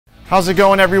How's it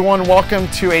going, everyone? Welcome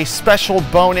to a special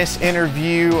bonus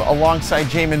interview alongside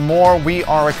Jamon. We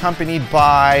are accompanied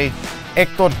by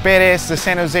Hector Perez, the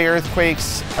San Jose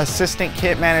Earthquakes assistant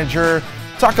kit manager.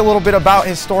 Talk a little bit about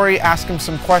his story, ask him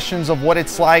some questions of what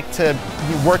it's like to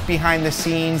work behind the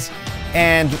scenes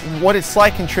and what it's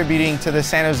like contributing to the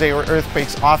San Jose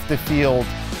Earthquakes off the field.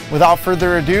 Without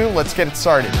further ado, let's get it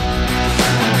started.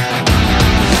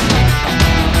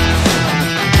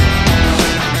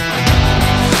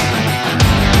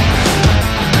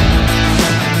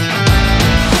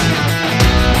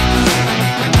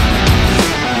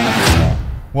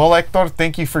 Well, Hector,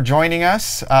 thank you for joining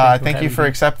us. Thank you for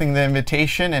accepting the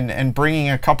invitation and bringing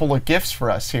a couple of gifts for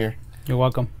us here. You're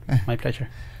welcome. My pleasure.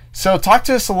 So talk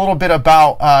to us a little bit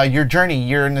about your journey.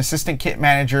 You're an assistant kit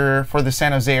manager for the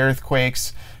San Jose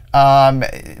Earthquakes.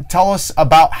 Tell us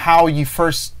about how you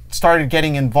first started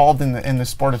getting involved in the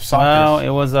sport of soccer. Well,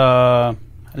 it was a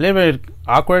little bit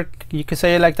awkward, you could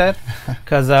say it like that,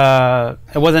 because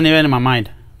it wasn't even in my mind,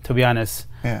 to be honest.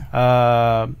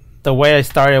 Yeah. The way I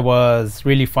started was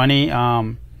really funny.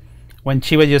 When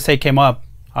Chivas USA came up,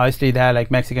 obviously they had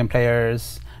like Mexican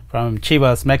players from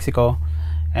Chivas, Mexico,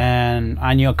 and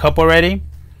I knew a couple already,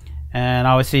 and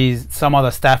obviously some of the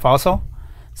staff also.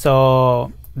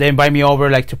 So they invited me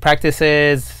over like to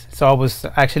practices. So I was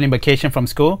actually in vacation from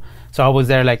school, so I was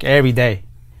there like every day.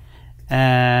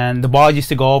 And the ball used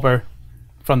to go over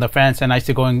from the fence, and I used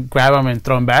to go and grab them and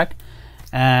throw them back.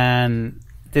 And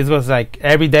this was like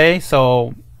every day.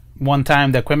 So one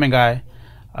time the equipment guy,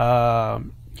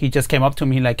 he just came up to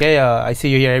me like, hey, I see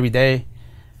you here every day.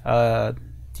 Do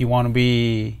you want to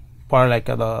be part of like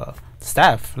the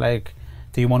staff? Like,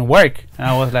 do you want to work? And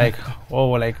I was like, oh,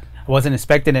 like I wasn't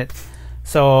expecting it.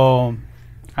 So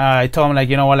I told him like,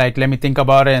 you know what, like let me think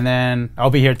about it and then I'll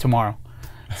be here tomorrow.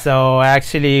 So I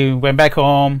actually went back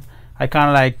home. I kind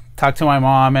of like talked to my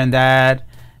mom and dad,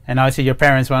 and obviously your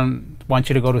parents want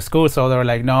you to go to school. So they were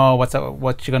like, no,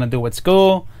 what you gonna do with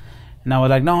school? And I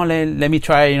was like, no, let me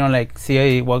try, you know, like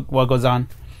see what goes on.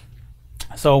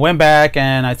 So I went back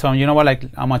and I told him, you know what, like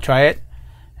I'm gonna try it.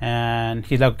 And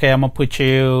he's like, okay, I'm gonna put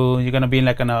you're gonna be in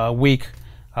like in a week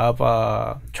of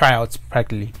tryouts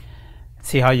practically.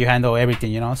 See how you handle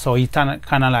everything, you know. So he kind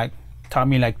of like taught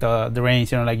me like the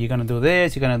range, you know, like you're gonna do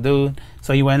this, you're gonna do.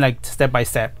 So he went like step by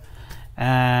step.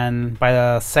 And by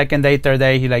the second day, third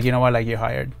day, he like, you know what, like you're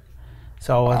hired.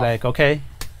 So I was like, okay.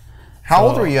 How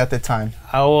old were you at the time?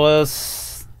 I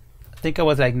think I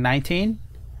was like 19.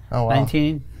 Oh, wow.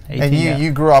 19, 18. And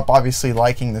you grew up obviously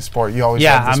liking the sport. You always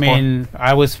loved the sport. I mean,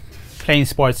 I was playing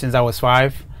sports since I was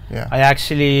 5. Yeah. I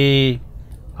actually,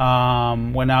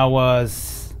 when I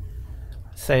was,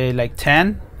 say like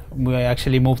 10, we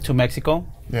actually moved to Mexico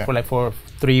for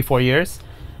 3-4 years.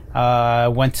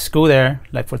 Went to school there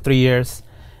like for 3 years.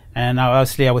 And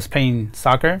obviously I was playing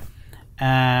soccer.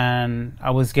 And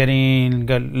I was getting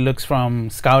good looks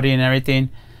from scouting and everything.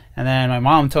 And then my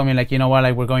mom told me like, you know what,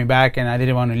 like we're going back, and I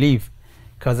didn't want to leave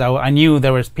because I knew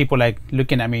there was people like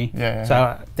looking at me. So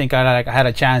I think I had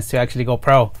a chance to actually go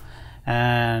pro,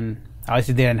 and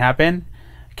obviously didn't happen.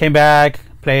 Came back,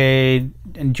 played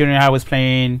in junior high. I was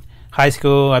playing high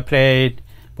school. I played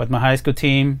with my high school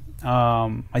team.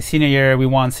 My senior year, we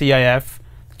won CIF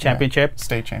championship,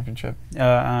 state championship,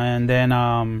 and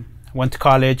then went to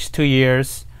college 2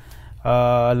 years.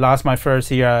 Lost my first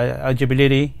year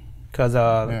eligibility because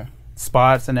of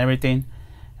spots and everything.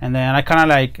 And then I kind of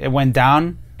like it went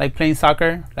down like playing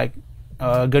soccer, like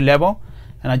a good level.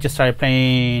 And I just started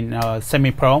playing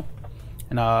semi-pro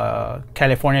in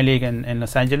California League in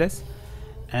Los Angeles.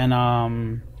 And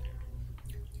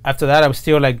after that, I was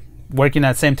still like working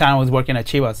at the same time I was working at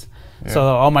Chivas. So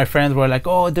all my friends were like,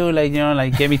 oh, dude, like, you know,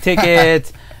 like get me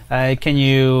tickets. Can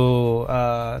you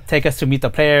take us to meet the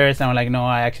players? And I'm like, no,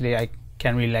 I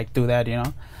can't really like do that, you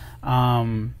know.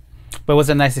 But it was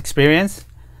a nice experience.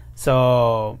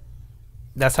 So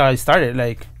that's how I started.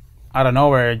 Like out of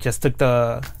nowhere, just took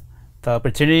the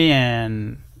opportunity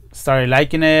and started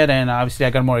liking it. And obviously I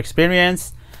got more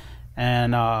experience.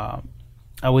 And I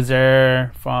was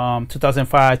there from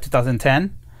 2005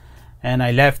 2010, and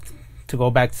I left to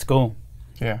go back to school.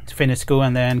 To finish school,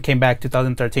 and then came back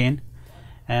 2013.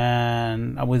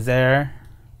 And I was there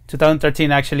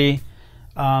 2013 actually.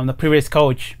 The previous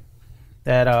coach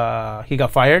that he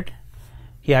got fired,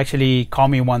 he actually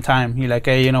called me one time. He like,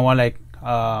 hey, you know what, like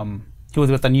he was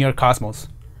with the New York Cosmos,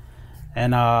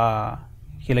 and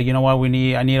he like, you know what, I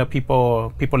need a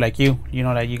people like you, you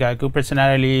know, like you got good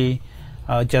personality,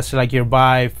 just like your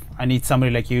vibe. I need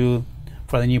somebody like you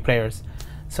for the new players.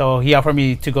 So he offered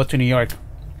me to go to New York.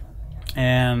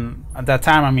 And at that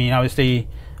time, I mean, obviously,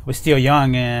 I was still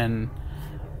young, and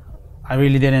I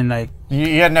really didn't like.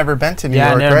 You had never been to New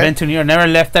York, Yeah, never right? been to New York. Never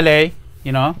left LA.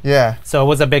 You know. Yeah. So it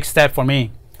was a big step for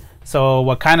me. So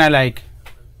what kind of like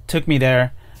took me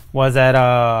there was that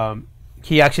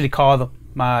he actually called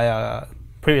my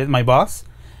my boss,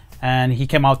 and he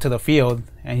came out to the field,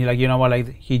 and he like, you know what, like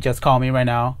he just called me right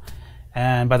now,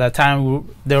 and by that time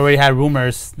they already had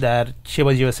rumors that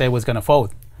Chivas USA was gonna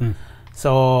fold.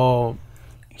 So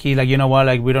he like, you know what,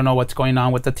 like we don't know what's going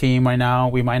on with the team right now.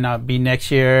 We might not be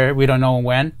next year. We don't know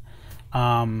when.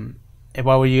 If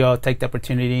I were you, I'll take the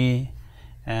opportunity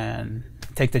and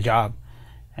take the job.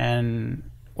 And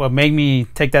what made me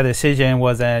take that decision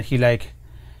was that he like,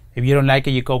 if you don't like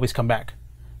it, you can always come back.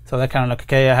 So that kind of like,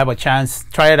 okay, I have a chance,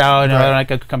 try it out, and if I don't like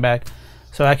it, I could come back.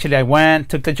 So actually I went,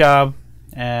 took the job,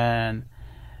 and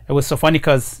it was so funny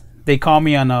because they called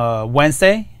me on a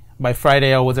Wednesday. By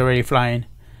Friday, I was already flying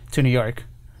to New York.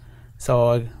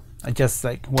 So I just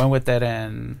like went with it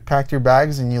and packed your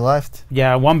bags and you left.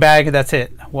 Yeah, one bag, that's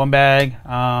it. One bag.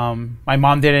 My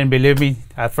mom didn't believe me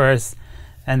at first.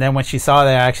 And then when she saw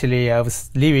that actually I was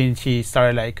leaving, she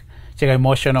started like, she got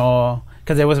emotional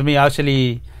because it was me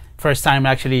actually first time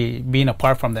actually being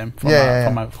apart from them,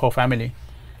 from my whole family.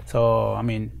 So, I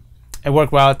mean, it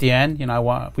worked well at the end. You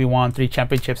know, we won 3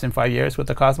 championships in 5 years with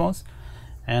the Cosmos.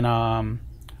 And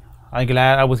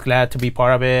I was glad to be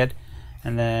part of it.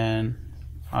 And then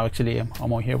I'm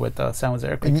over here with San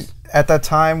Jose Quakes. At that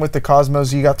time with the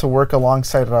Cosmos, you got to work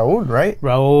alongside Raul, right?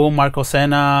 Raul, Marco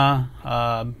Sena,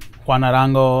 Juan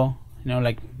Arango, you know,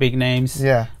 like big names.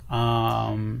 Yeah.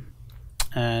 And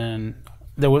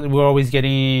we were always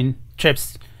getting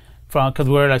trips from, because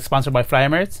we were like sponsored by Fly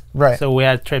Emirates. Right. So we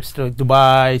had trips to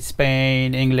Dubai,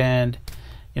 Spain, England.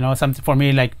 You know, something for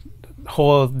me like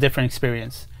whole different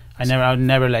experience. I'd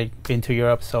never like been to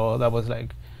Europe, so that was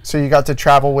like. So you got to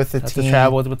travel with the team. To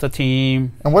travel with the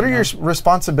team. And what are your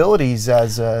responsibilities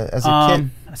as a kid?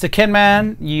 As a kid,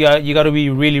 man, you got to be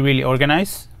really, really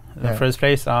organized. In the first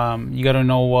place, you got to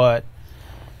know what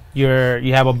you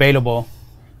have available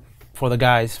for the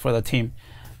guys, for the team,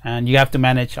 and you have to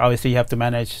manage. Obviously, you have to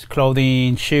manage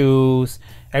clothing, shoes,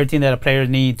 everything that a player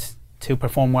needs to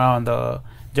perform well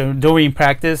during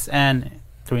practice and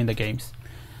during the games.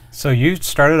 So you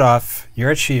started off,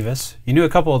 you're at Chivas, you knew a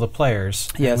couple of the players.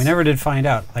 Yes. We never did find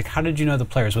out. Like, how did you know the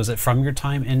players? Was it from your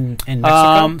time in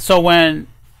Mexico? So when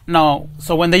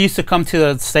they used to come to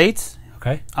the States,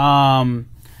 okay,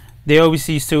 they always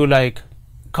used to like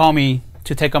call me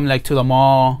to take them like to the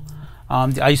mall.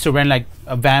 I used to rent like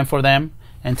a van for them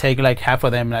and take like half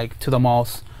of them like to the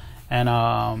malls. And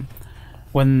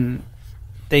when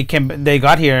they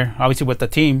got here, obviously with the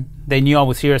team, they knew I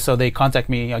was here, so they contact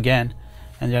me again.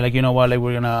 And they're like, you know what, like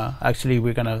we're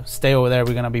gonna stay over there.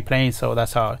 We're gonna be playing. So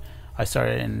that's how I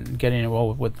started getting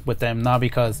involved with them. Not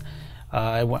because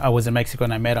I was in Mexico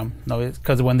and I met them. No,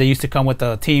 because when they used to come with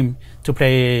the team to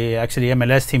play actually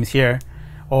MLS teams here,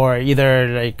 or either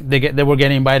like they were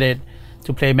getting invited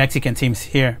to play Mexican teams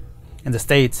here in the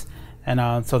States,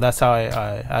 and so that's how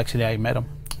I met them.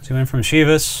 So you went from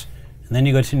Chivas, and then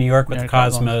you go to New York with the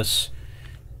Cosmos.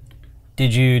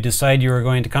 Did you decide you were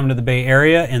going to come to the Bay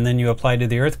Area and then you applied to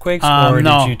the Earthquakes, or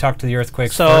no. did you talk to the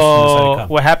Earthquakes so first and decide to come?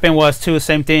 What happened was too,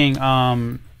 same thing.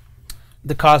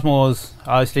 The Cosmos,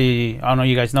 obviously, I don't know if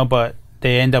you guys know, but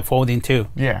they end up folding too.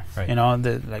 Yeah. Right. You know,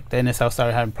 the NSL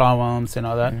started having problems and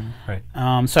all that. Right.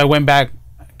 So I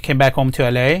came back home to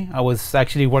LA. I was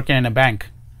actually working in a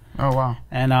bank. Oh, wow.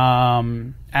 And I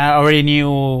already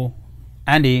knew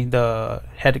Andy, the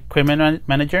head equipment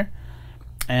manager.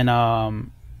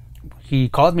 And he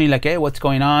called me like, hey, what's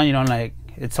going on? You know, like,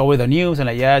 it's over the news. And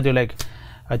like, yeah, dude, like,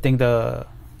 I think the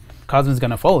Cosmos is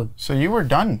going to fold. So you were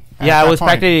done. Yeah, I was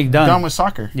practically done. Done with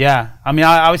soccer. Yeah. I mean,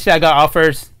 obviously I got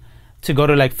offers to go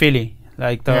to like Philly.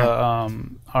 Like our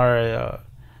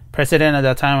president at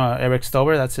that time, Eric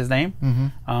Stover, that's his name.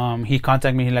 Mm-hmm. He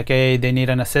contacted me like, hey, they need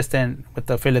an assistant with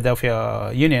the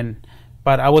Philadelphia Union.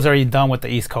 But I was already done with the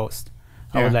East Coast.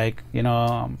 I was like, you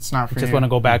know, it's not for I just you. want to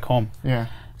go back home. Yeah.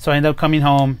 So I ended up coming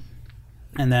home,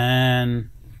 and then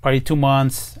probably 2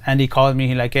 months, Andy called me.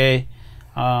 He like, hey,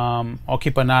 I'll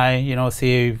keep an eye, you know,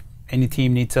 see if any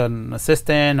team needs an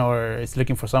assistant or is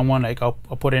looking for someone. Like, I'll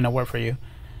put in a word for you.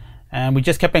 And we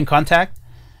just kept in contact.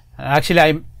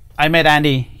 Actually, I met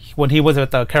Andy when he was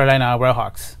with the Carolina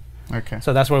Railhawks. Okay.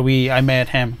 So that's where I met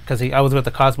him, because I was with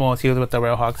the Cosmos, he was with the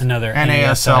Railhawks. Another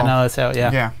NASL. NASL,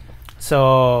 yeah. Yeah.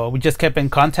 So we just kept in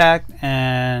contact,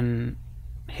 and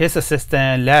his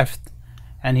assistant left,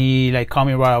 and he like called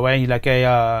me right away. He's like, hey,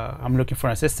 I'm looking for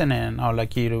an assistant, and I'd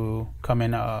like you to come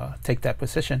and take that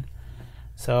position.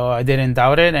 So I didn't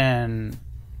doubt it, and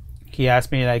he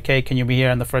asked me like, hey, can you be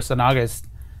here on the 1st of August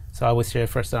So I was here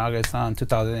 1st of August on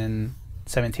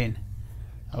 2017.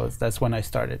 That's when I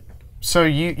started. So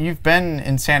you've been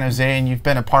in San Jose and you've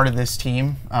been a part of this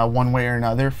team one way or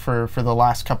another for the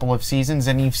last couple of seasons,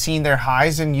 and you've seen their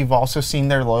highs and you've also seen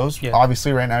their lows. Yeah.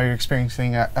 Obviously, right now you're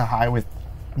experiencing a high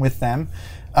with them.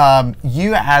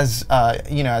 You as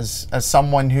as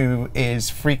someone who is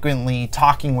frequently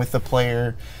talking with the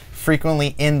player,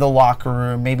 frequently in the locker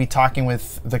room, maybe talking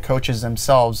with the coaches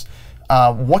themselves.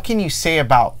 What can you say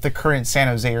about the current San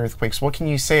Jose Earthquakes? What can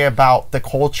you say about the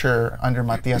culture under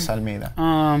Matias Almeida?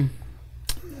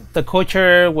 The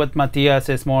culture with Matias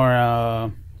is more,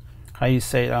 how you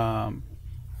say,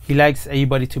 he likes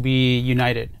everybody to be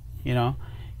united, you know.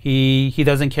 He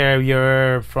doesn't care if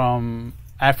you're from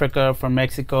Africa, from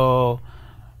Mexico.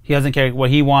 He doesn't care. What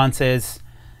he wants is,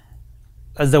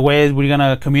 as the way we're going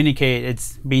to communicate,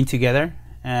 it's being together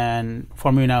and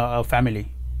forming a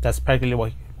family. That's practically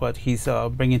what he's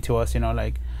bringing to us, you know,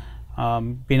 like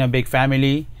being a big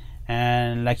family.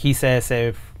 And like he says,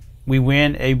 if we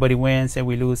win, everybody wins, and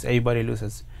we lose, everybody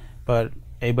loses. But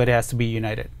everybody has to be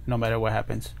united, no matter what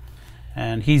happens.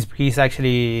 And he's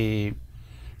actually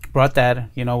brought that,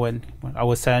 you know, when I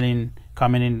was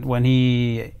coming in, when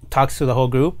he talks to the whole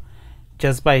group,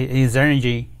 just by his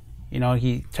energy, you know,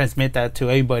 he transmits that to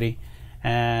everybody.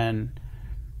 And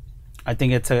I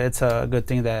think it's a good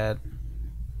thing that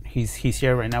he's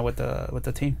here right now with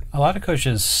the team. A lot of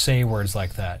coaches say words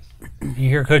like that. You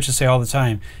hear coaches say all the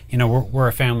time, you know, we're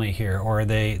a family here, or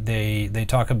they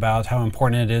talk about how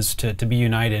important it is to be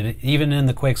united. Even in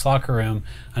the Quakes locker room,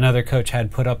 another coach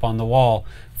had put up on the wall,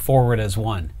 "Forward as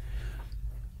one."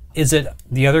 Is it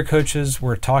the other coaches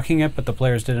were talking it, but the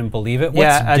players didn't believe it?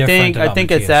 What's I think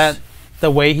Matias? It's that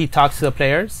the way he talks to the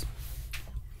players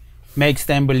makes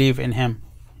them believe in him.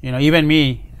 You know, even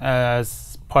me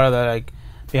as part of the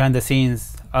behind the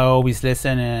scenes, I always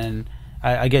listen, and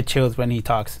I get chills when he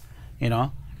talks, you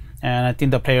know. And I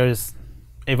think the players,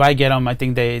 if I get them, I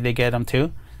think they get them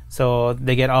too. So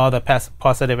they get all the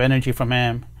positive energy from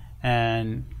him,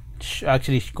 and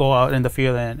actually go out in the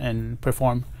field and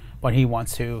perform what he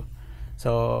wants to.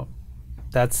 So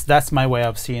that's my way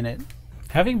of seeing it.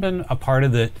 Having been a part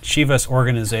of the Chivas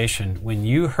organization, when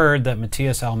you heard that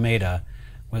Matias Almeida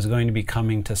was going to be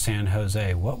coming to San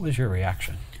Jose, what was your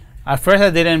reaction? At first I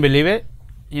didn't believe it,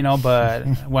 you know, but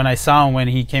when I saw him when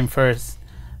he came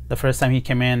the first time he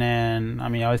came in, and I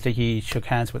mean, obviously he shook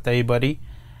hands with everybody,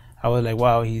 I was like,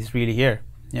 wow, he's really here,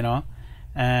 you know.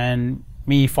 And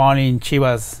me following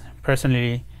Chivas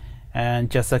personally,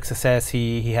 and just the success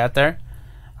he had there,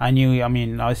 I knew, I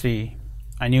mean, obviously,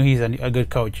 I knew he's a good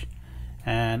coach.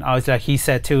 And obviously, like he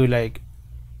said too, like,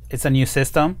 it's a new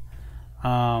system.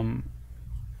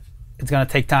 It's going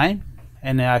to take time.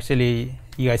 And actually,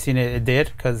 you guys seen it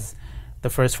did, because the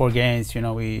first 4 games, you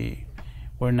know,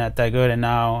 we're not that good, and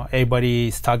now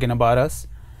everybody's talking about us.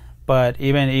 But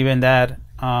even that,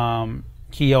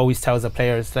 he always tells the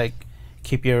players, like,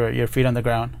 keep your feet on the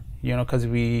ground, you know, because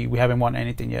we haven't won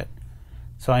anything yet.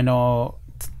 So I know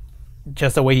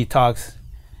just the way he talks,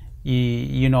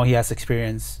 you know he has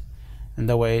experience in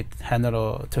the way to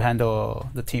handle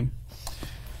the team.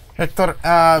 Hector,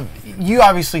 you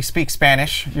obviously speak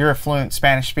Spanish. You're a fluent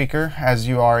Spanish speaker, as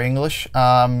you are English.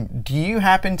 Do you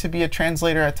happen to be a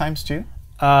translator at times too?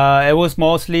 It was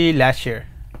mostly last year.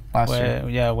 Last year?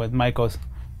 Yeah, with Michael's.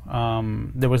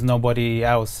 There was nobody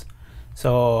else.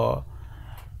 So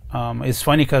it's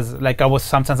funny because like I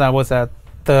was at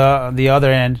the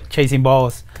other end chasing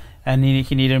balls, and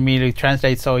he needed me to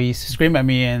translate, so he screamed at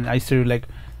me, and I used to like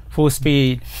full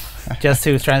speed just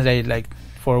to translate, like,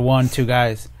 for 1-2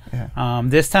 guys. Yeah.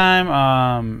 This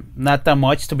time, not that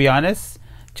much, to be honest.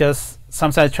 Just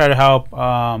sometimes try to help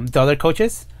the other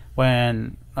coaches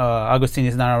when Agustin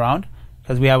is not around,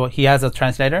 because he has a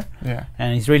translator. Yeah.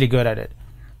 And he's really good at it.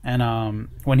 And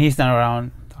when he's not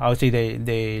around, obviously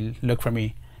they look for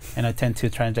me, and I tend to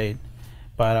translate.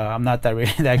 But I'm not that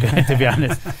good, to be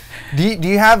honest. Do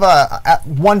you have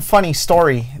one funny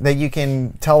story that you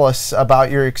can tell us about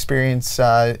your experience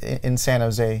in San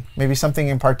Jose? Maybe something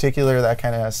in particular that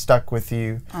kind of stuck with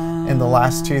you in the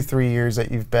last 2-3 years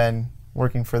that you've been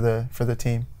working for the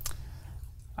team.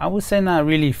 I would say not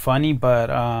really funny, but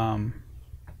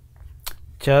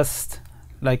just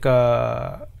like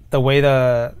the way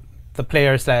the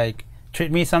players like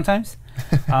treat me sometimes.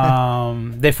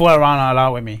 They fool around a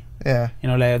lot with me. Yeah. You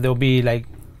know, like they'll be like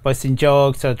busting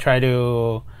jokes or try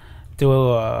to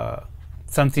do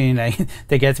something like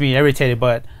that gets me irritated.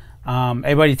 But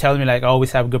everybody tells me like I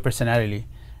always have a good personality,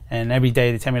 and every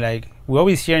day they tell me like we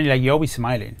always hearing like you're always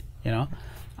smiling. You know,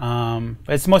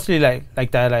 but it's mostly like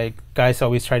that. Like guys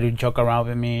always try to joke around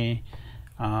with me.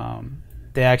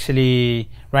 They actually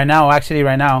right now,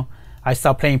 I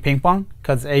stopped playing ping pong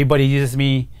because everybody uses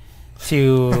me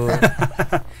to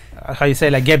how you say,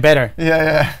 like, get better.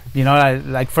 Yeah. You know,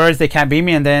 like first they can't beat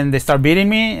me, and then they start beating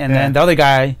me, and then the other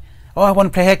guy, oh, I want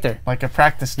to play Hector. Like a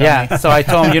practice dummy. Yeah. So I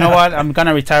told him, you know what, I'm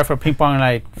gonna retire for ping pong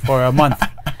like for a month,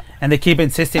 and they keep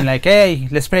insisting like, hey,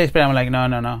 let's play. I'm like, no,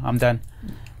 I'm done.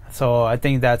 So I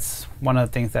think that's one of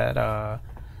the things that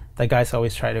the guys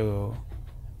always try to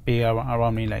be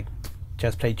around me, like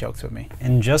just play jokes with me.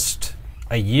 In just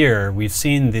a year, we've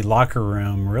seen the locker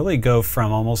room really go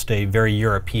from almost a very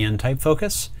European type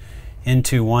focus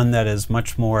into one that is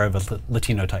much more of a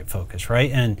Latino type focus,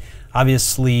 right? And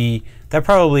obviously that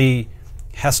probably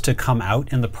has to come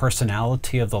out in the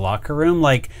personality of the locker room,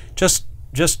 like just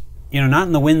you know, not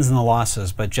in the wins and the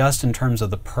losses, but just in terms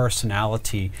of the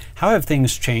personality. How have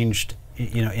things changed,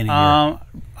 you know, in a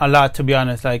year? A lot, to be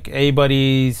honest. Like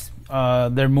everybody's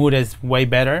their mood is way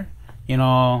better. You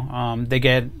know, they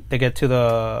get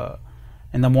to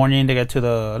in the morning, they get to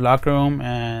the locker room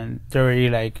and they already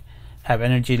like have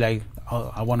energy, like,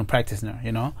 oh, I want to practice now,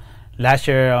 you know. Last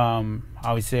year,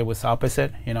 obviously it was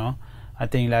opposite, you know. I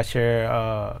think last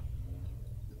year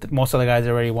most of the guys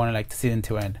already wanted like the season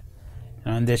to end.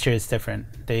 You know, and this year it's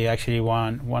different. They actually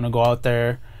want to go out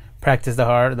there, practice the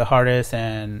hardest,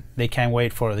 and they can't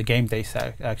wait for the game days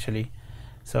actually.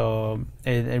 So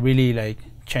it really like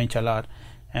changed a lot,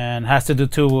 and has to do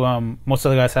too. Most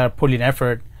of the guys are putting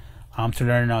effort to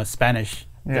learn Spanish.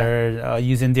 Yeah. They're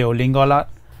using Duolingo a lot,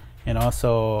 you know.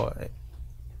 So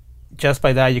just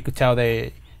by that, you could tell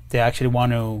they actually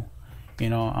want to, you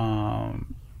know,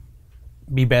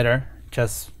 be better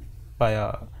just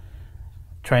by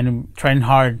trying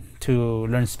hard to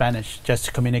learn Spanish just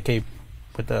to communicate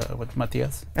with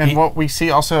Matias. And what we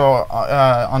see also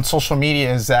on social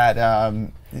media is that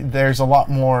there's a lot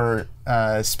more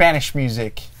Spanish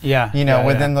music. Yeah, you know,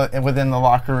 within the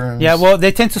locker rooms. Yeah, well,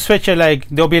 they tend to switch it. Like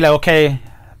they'll be like, okay,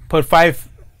 put five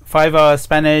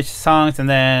Spanish songs, and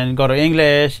then go to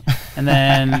English, and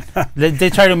then they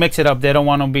try to mix it up. They don't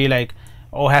want to be like,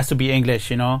 oh, it has to be English,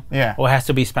 you know. Yeah. Or it has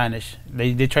to be Spanish.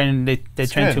 They try to mix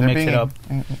it up.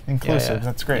 Inclusive. Yeah.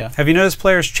 That's great. Yeah. Have you noticed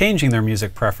players changing their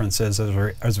music preferences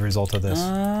as a result of this?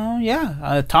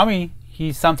 Yeah. Tommy,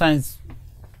 he sometimes,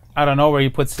 I don't know, where he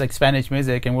puts like Spanish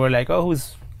music, and we're like, oh,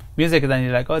 whose music? And then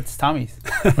you're like, oh, it's Tommy's.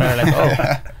 We're like,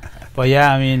 oh. But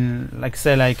yeah, I mean, like I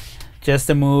said, like just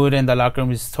the mood in the locker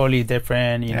room is totally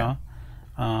different, you know.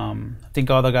 I think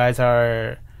all the guys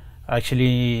are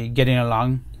actually getting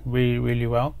along really, really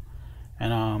well,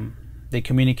 and they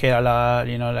communicate a lot,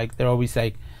 you know, like they're always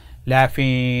like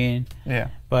laughing. Yeah.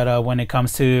 But when it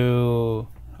comes to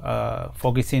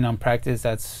focusing on practice,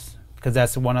 that's because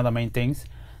that's one of the main things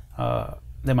that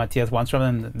Matias wants from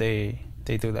them. They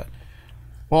do that.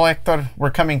 Well, Hector,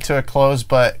 we're coming to a close,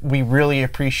 but we really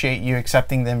appreciate you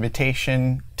accepting the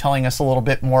invitation, telling us a little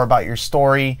bit more about your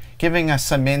story, giving us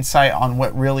some insight on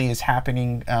what really is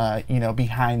happening, you know,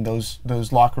 behind those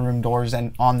locker room doors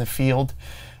and on the field.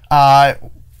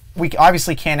 We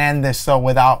obviously can't end this though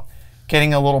without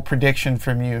getting a little prediction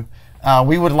from you.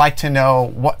 We would like to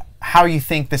know how you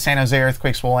think the San Jose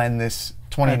Earthquakes will end this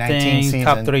 2019 season.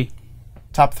 Top three.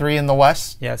 Top three in the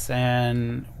West? Yes,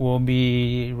 and we'll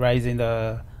be raising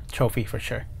the trophy for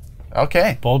sure.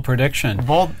 Okay. Bold prediction.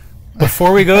 Bold.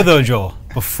 Before we go, though, Joel,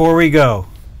 before we go.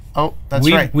 Oh, that's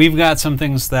right. We've got some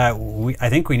things that I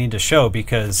think we need to show,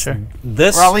 because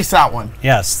this... Or at least that one.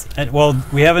 Yes. Well,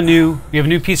 we have a new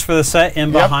piece for the set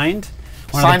in behind.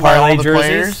 One signed of the parlay by all the jerseys.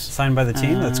 players. Signed by the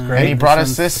team. That's great. And he brought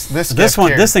us this one.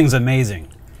 here. This thing's amazing.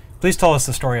 Please tell us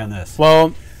the story on this.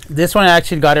 Well, this one I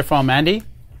actually got it from Andy.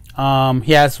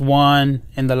 He has one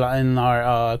in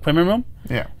our equipment room.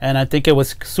 Yeah. And I think it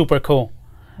was super cool.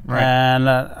 Right. And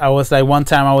I was like, one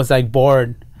time I was like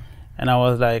bored, and I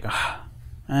was like,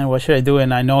 man, what should I do?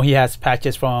 And I know he has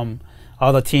patches from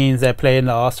all the teams that played in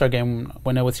the All-Star game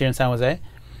when I was here in San Jose.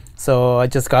 So I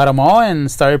just got them all and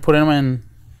started putting them in.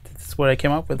 That's what I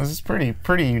came up with. This is pretty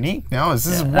unique. No, this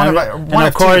is one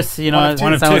of course, you know,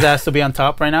 San Jose has to be on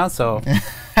top right now. So.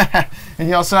 And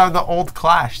you also have the old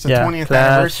Clash, the 20th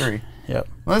anniversary. Yep.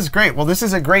 Well, this is great. Well, this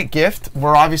is a great gift.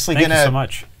 We're obviously going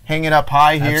to hang it up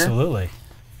high here. Absolutely.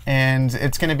 And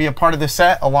it's going to be a part of the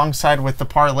set alongside with the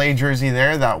parlay jersey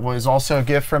there. That was also a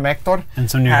gift from Hector.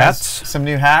 And some new hats. Some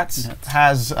new hats.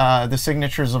 Has the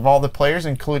signatures of all the players,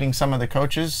 including some of the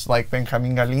coaches like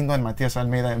Benjamin Galindo and Matias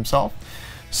Almeida himself.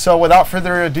 So without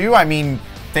further ado, I mean,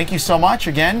 thank you so much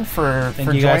again for joining us.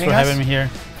 Thank you guys for having me here.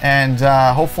 And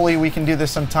hopefully we can do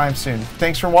this sometime soon.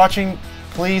 Thanks for watching.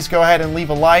 Please go ahead and leave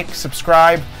a like,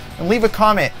 subscribe, and leave a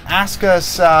comment. Ask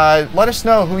us, let us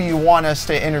know who you want us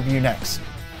to interview next.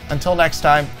 until next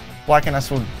time, Black and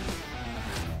us will